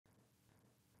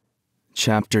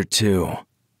Chapter 2.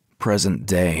 Present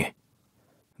Day.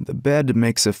 The bed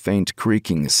makes a faint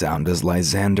creaking sound as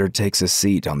Lysander takes a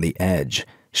seat on the edge,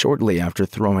 shortly after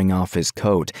throwing off his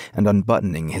coat and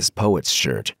unbuttoning his poet's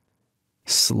shirt.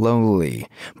 Slowly,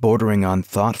 bordering on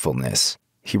thoughtfulness,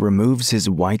 he removes his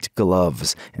white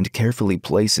gloves and carefully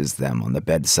places them on the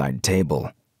bedside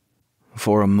table.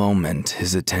 For a moment,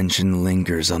 his attention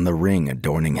lingers on the ring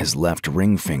adorning his left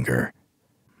ring finger.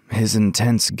 His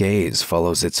intense gaze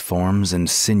follows its forms and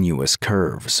sinuous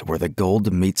curves where the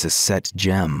gold meets a set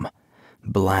gem,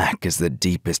 black as the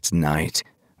deepest night,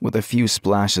 with a few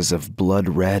splashes of blood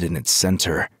red in its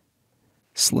center.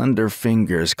 Slender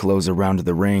fingers close around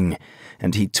the ring,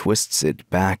 and he twists it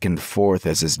back and forth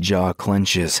as his jaw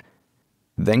clenches.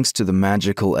 Thanks to the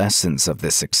magical essence of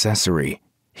this accessory,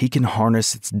 he can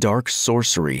harness its dark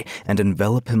sorcery and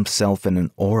envelop himself in an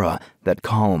aura that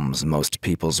calms most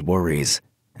people's worries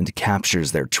and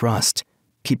captures their trust,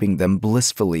 keeping them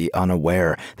blissfully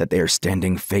unaware that they are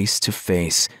standing face to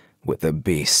face with a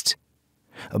beast,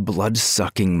 a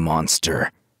blood-sucking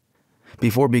monster.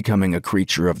 Before becoming a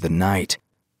creature of the night,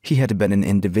 he had been an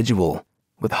individual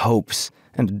with hopes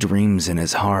and dreams in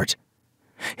his heart,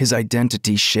 his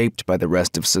identity shaped by the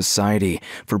rest of society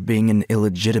for being an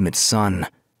illegitimate son.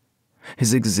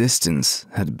 His existence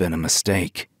had been a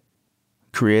mistake,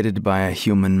 created by a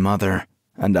human mother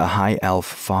and a high elf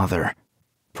father.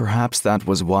 Perhaps that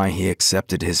was why he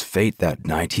accepted his fate that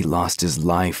night he lost his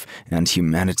life and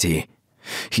humanity.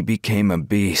 He became a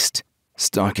beast,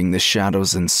 stalking the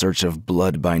shadows in search of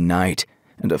blood by night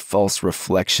and a false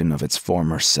reflection of its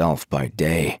former self by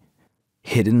day,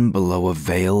 hidden below a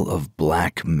veil of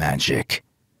black magic.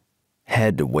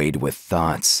 Head weighed with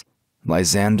thoughts,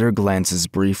 Lysander glances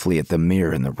briefly at the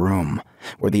mirror in the room,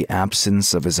 where the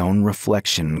absence of his own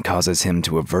reflection causes him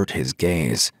to avert his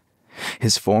gaze.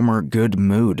 His former good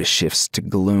mood shifts to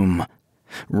gloom,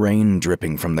 rain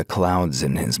dripping from the clouds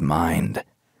in his mind.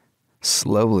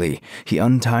 Slowly, he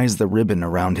unties the ribbon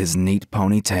around his neat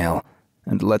ponytail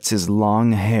and lets his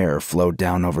long hair flow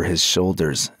down over his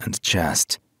shoulders and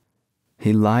chest.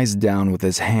 He lies down with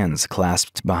his hands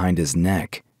clasped behind his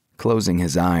neck, closing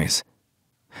his eyes.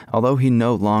 Although he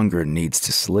no longer needs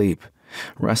to sleep,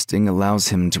 resting allows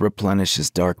him to replenish his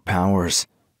dark powers.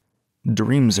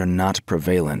 Dreams are not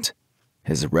prevalent.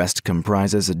 His rest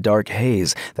comprises a dark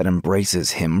haze that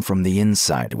embraces him from the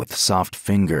inside with soft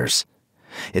fingers.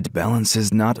 It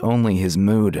balances not only his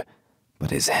mood,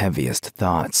 but his heaviest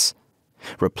thoughts,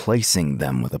 replacing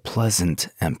them with a pleasant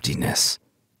emptiness.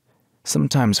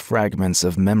 Sometimes fragments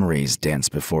of memories dance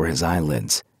before his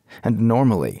eyelids, and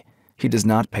normally, he does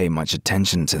not pay much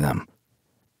attention to them.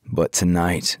 But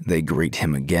tonight, they greet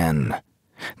him again.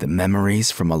 The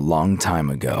memories from a long time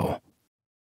ago.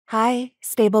 Hi,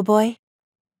 stable boy.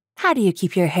 How do you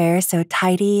keep your hair so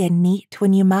tidy and neat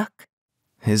when you muck?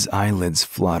 His eyelids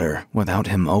flutter without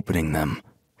him opening them.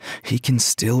 He can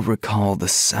still recall the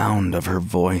sound of her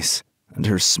voice and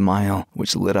her smile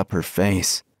which lit up her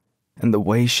face, and the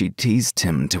way she teased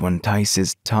him to entice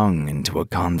his tongue into a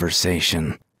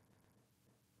conversation.